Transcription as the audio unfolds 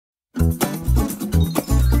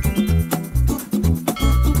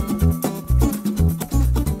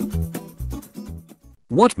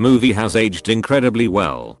What movie has aged incredibly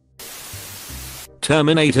well?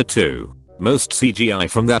 Terminator 2. Most CGI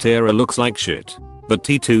from that era looks like shit, but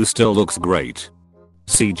T2 still looks great.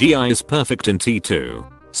 CGI is perfect in T2,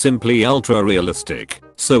 simply ultra realistic,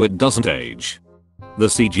 so it doesn't age. The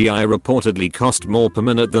CGI reportedly cost more per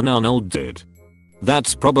minute than Arnold did.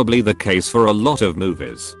 That's probably the case for a lot of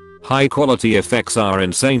movies. High quality effects are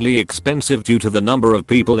insanely expensive due to the number of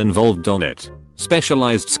people involved on it,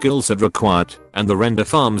 specialized skill set required, and the render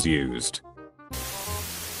farms used.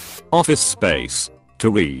 Office Space.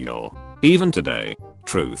 Too real. Even today.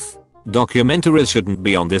 Truth. Documentaries shouldn't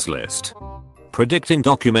be on this list. Predicting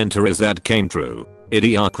documentaries that came true.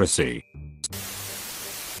 Idiocracy.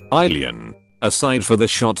 Alien. Aside for the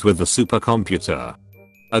shots with the supercomputer.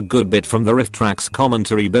 A good bit from the Riff Tracks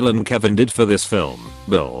commentary Bill and Kevin did for this film.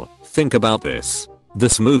 Bill, think about this.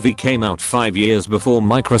 This movie came out 5 years before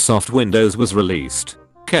Microsoft Windows was released.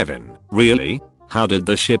 Kevin, really? How did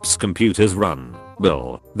the ship's computers run?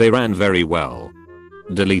 Bill, they ran very well.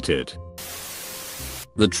 Deleted.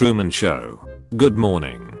 The Truman Show. Good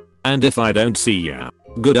morning. And if I don't see ya,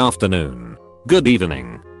 good afternoon, good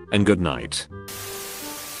evening, and good night.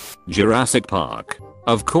 Jurassic Park.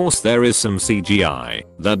 Of course there is some CGI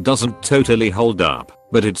that doesn't totally hold up,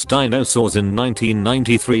 but it's dinosaurs in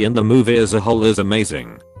 1993 and the movie as a whole is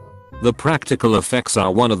amazing. The practical effects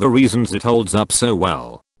are one of the reasons it holds up so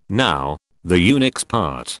well. Now, the Unix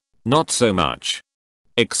part, not so much.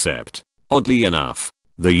 Except, oddly enough,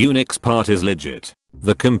 the Unix part is legit.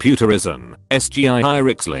 The computer is an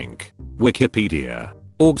SGI-IRIX link, Wikipedia,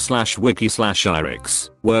 org/wiki/IRIX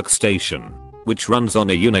workstation, which runs on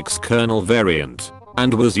a Unix kernel variant,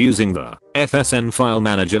 and was using the FSN file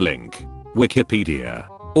manager link, Wikipedia,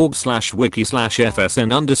 org/wiki/fsn_//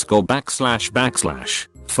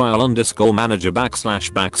 file _manager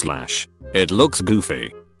 //. It looks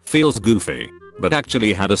goofy, feels goofy, but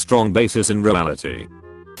actually had a strong basis in reality.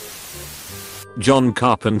 John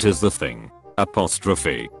Carpenter's The Thing.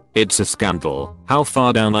 Apostrophe. It's a scandal how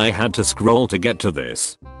far down I had to scroll to get to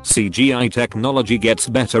this. CGI technology gets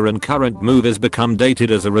better and current movies become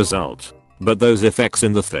dated as a result. But those effects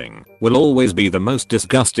in The Thing will always be the most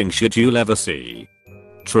disgusting shit you'll ever see.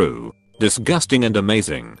 True. Disgusting and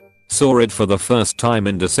amazing. Saw it for the first time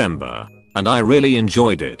in December, and I really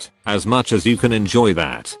enjoyed it as much as you can enjoy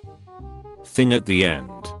that thing at the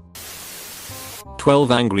end.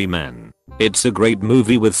 12 Angry Men. It's a great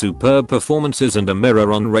movie with superb performances and a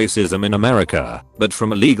mirror on racism in America, but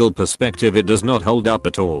from a legal perspective it does not hold up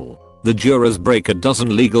at all. The jurors break a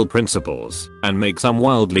dozen legal principles and make some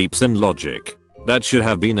wild leaps in logic. That should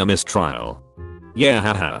have been a mistrial. Yeah,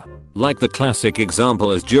 haha. Like the classic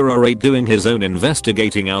example is Juror 8 doing his own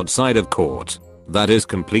investigating outside of court. That is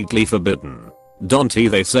completely forbidden. Don't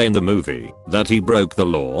they say in the movie that he broke the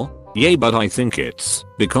law? Yeah, but I think it's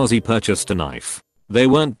because he purchased a knife. They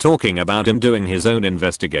weren't talking about him doing his own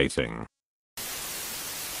investigating.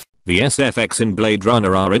 The SFX in Blade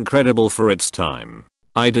Runner are incredible for its time.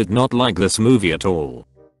 I did not like this movie at all.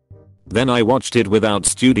 Then I watched it without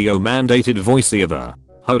studio mandated voiceover.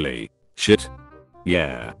 Holy shit.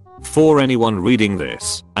 Yeah. For anyone reading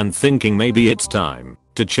this and thinking maybe it's time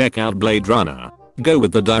to check out Blade Runner, go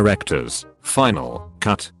with the director's final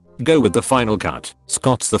cut. Go with the final cut.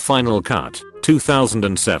 Scott's The Final Cut,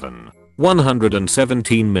 2007.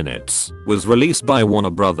 117 minutes, was released by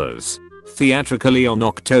Warner Brothers, theatrically on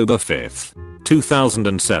October 5th,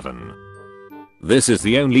 2007. This is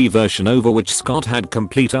the only version over which Scott had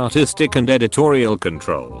complete artistic and editorial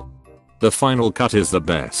control. The final cut is the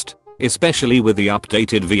best, especially with the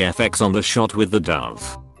updated VFX on the shot with the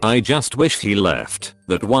dove. I just wish he left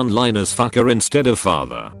that one-liners fucker instead of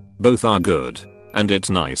father. Both are good, and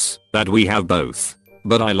it's nice that we have both,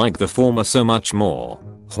 but I like the former so much more.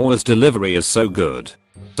 Horror's delivery is so good.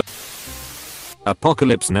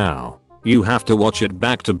 Apocalypse Now. You have to watch it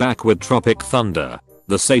back to back with Tropic Thunder.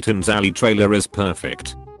 The Satan's Alley trailer is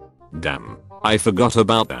perfect. Damn, I forgot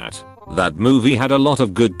about that. That movie had a lot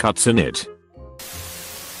of good cuts in it.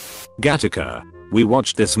 Gattaca. We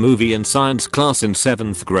watched this movie in science class in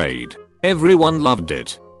 7th grade. Everyone loved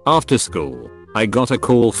it. After school, I got a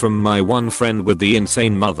call from my one friend with the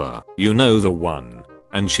insane mother. You know the one.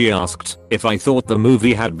 And she asked if I thought the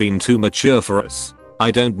movie had been too mature for us.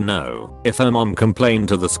 I don't know if her mom complained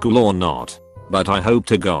to the school or not, but I hope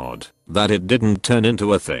to God that it didn't turn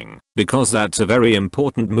into a thing, because that's a very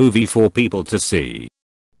important movie for people to see.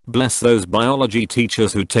 Bless those biology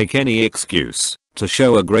teachers who take any excuse to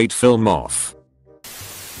show a great film off.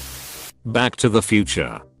 Back to the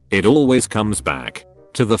Future. It always comes back.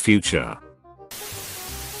 To the future.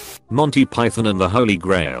 Monty Python and the Holy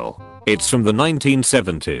Grail. It's from the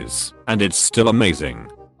 1970s, and it's still amazing.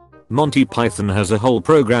 Monty Python has a whole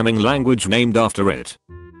programming language named after it.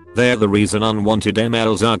 They're the reason unwanted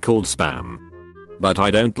emails are called spam. But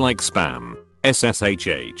I don't like spam.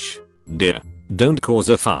 SSHH. Dear, don't cause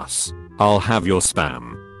a fuss. I'll have your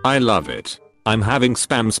spam. I love it. I'm having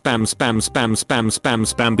spam spam spam spam spam spam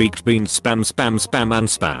spam baked beans spam spam spam and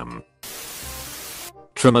spam.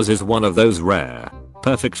 Tremors is one of those rare,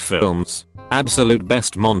 perfect films. Absolute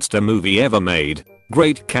best monster movie ever made.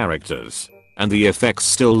 Great characters. And the effects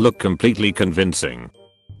still look completely convincing.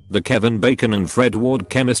 The Kevin Bacon and Fred Ward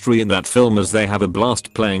chemistry in that film as they have a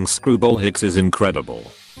blast playing Screwball Hicks is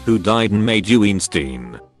incredible. Who died and made you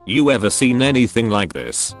Einstein? You ever seen anything like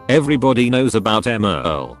this? Everybody knows about Emma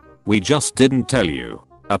Earl. We just didn't tell you.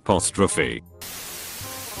 Apostrophe.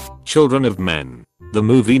 Children of Men. The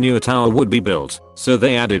movie New Tower would be built, so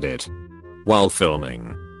they added it. While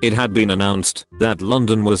filming, it had been announced that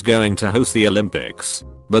London was going to host the Olympics,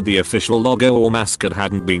 but the official logo or mascot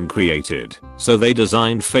hadn't been created, so they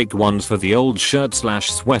designed fake ones for the old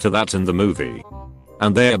shirt/sweater that's in the movie.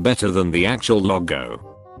 And they're better than the actual logo.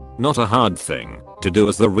 Not a hard thing to do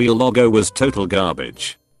as the real logo was total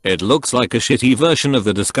garbage. It looks like a shitty version of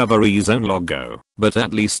the Discovery Zone logo, but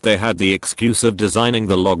at least they had the excuse of designing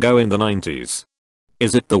the logo in the 90s.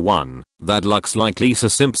 Is it the one that looks like Lisa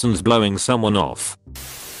Simpson's blowing someone off?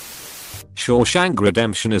 Shawshank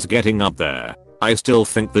Redemption is getting up there. I still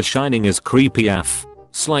think The Shining is creepy AF.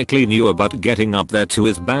 Slightly newer but getting up there too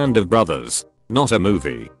is Band of Brothers. Not a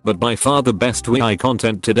movie, but by far the best WI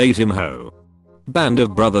content to date ho. Band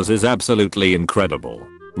of Brothers is absolutely incredible.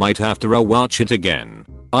 Might have to rewatch it again.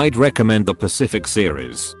 I'd recommend the Pacific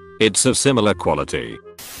series. It's of similar quality.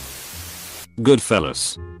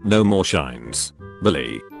 Goodfellas. No more shines.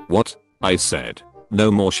 Billy. What? I said. No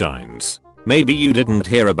more shines. Maybe you didn't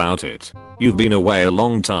hear about it. You've been away a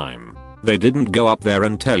long time. They didn't go up there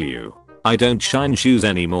and tell you. I don't shine shoes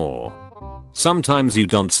anymore. Sometimes you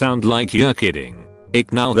don't sound like you're kidding.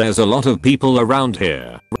 Ick, now there's a lot of people around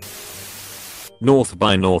here. North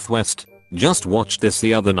by Northwest. Just watched this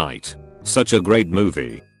the other night. Such a great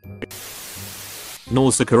movie.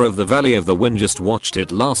 Nausicaa of the Valley of the Wind, just watched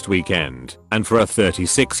it last weekend, and for a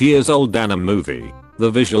 36 years old anime movie,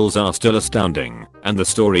 the visuals are still astounding, and the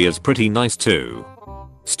story is pretty nice too.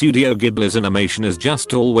 Studio Ghibli's animation is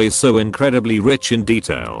just always so incredibly rich in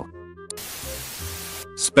detail.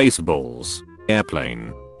 Spaceballs.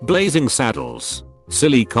 Airplane. Blazing Saddles.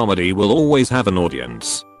 Silly comedy will always have an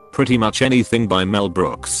audience. Pretty much anything by Mel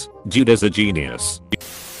Brooks. Dude is a genius.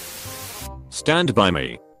 Stand By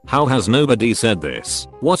Me. How has nobody said this?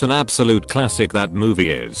 What an absolute classic that movie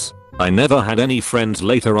is. I never had any friends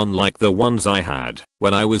later on like the ones I had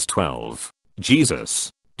when I was 12.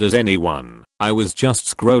 Jesus. Does anyone? I was just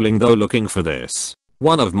scrolling though looking for this.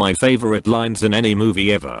 One of my favorite lines in any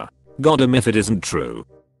movie ever. God if it isn't true.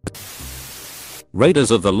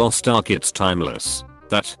 Raiders of the Lost Ark, it's timeless.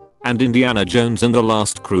 That, and Indiana Jones and the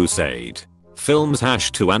Last Crusade. Films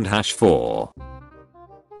 #2 and #4.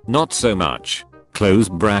 Not so much. Close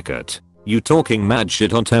bracket. You talking mad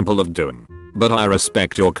shit on Temple of Doom. But I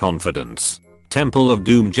respect your confidence. Temple of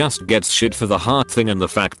Doom just gets shit for the heart thing and the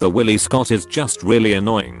fact that Willie Scott is just really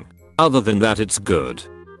annoying. Other than that, it's good.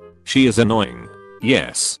 She is annoying.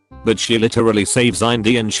 Yes. But she literally saves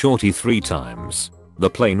Indy and Shorty 3 times. The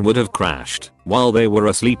plane would have crashed while they were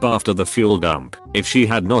asleep after the fuel dump if she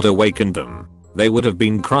had not awakened them. They would have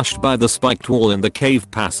been crushed by the spiked wall in the cave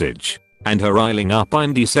passage. And her riling up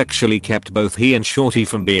Indy sexually kept both he and Shorty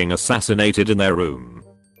from being assassinated in their room.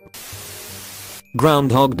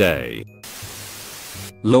 Groundhog Day.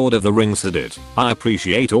 Lord of the Rings did it. I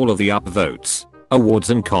appreciate all of the upvotes,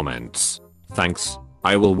 awards and comments. Thanks.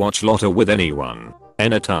 I will watch Lotta with anyone,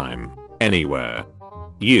 anytime, anywhere.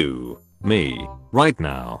 You, me, right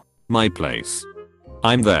now, my place.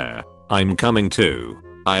 I'm there. I'm coming too.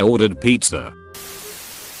 I ordered pizza.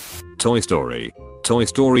 Toy Story. Toy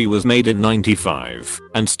Story was made in '95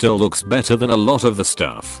 and still looks better than a lot of the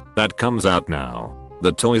stuff that comes out now.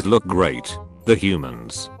 The toys look great. The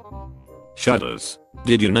humans. Shudders.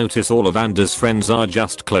 Did you notice all of Anders' friends are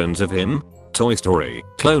just clones of him? Toy Story.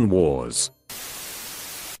 Clone Wars.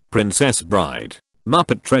 Princess Bride.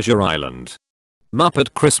 Muppet Treasure Island.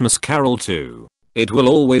 Muppet Christmas Carol 2. It will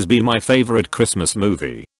always be my favorite Christmas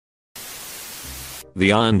movie.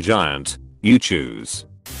 The Iron Giant. You choose.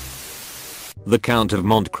 The Count of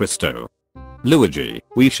Monte Cristo. Luigi.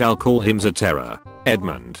 We shall call him Zaterra.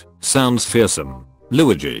 Edmund. Sounds fearsome.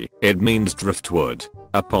 Luigi. It means driftwood.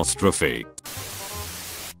 Apostrophe.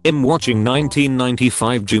 I'm watching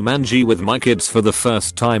 1995 Jumanji with my kids for the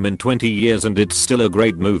first time in 20 years and it's still a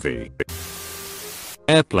great movie.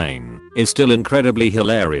 Airplane is still incredibly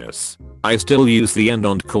hilarious. I still use the end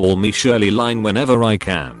on call me Shirley line whenever I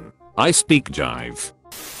can. I speak jive.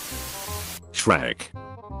 Shrek.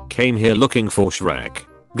 Came here looking for Shrek.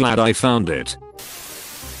 Glad I found it.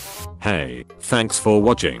 Hey, thanks for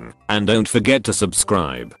watching, and don't forget to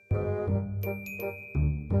subscribe.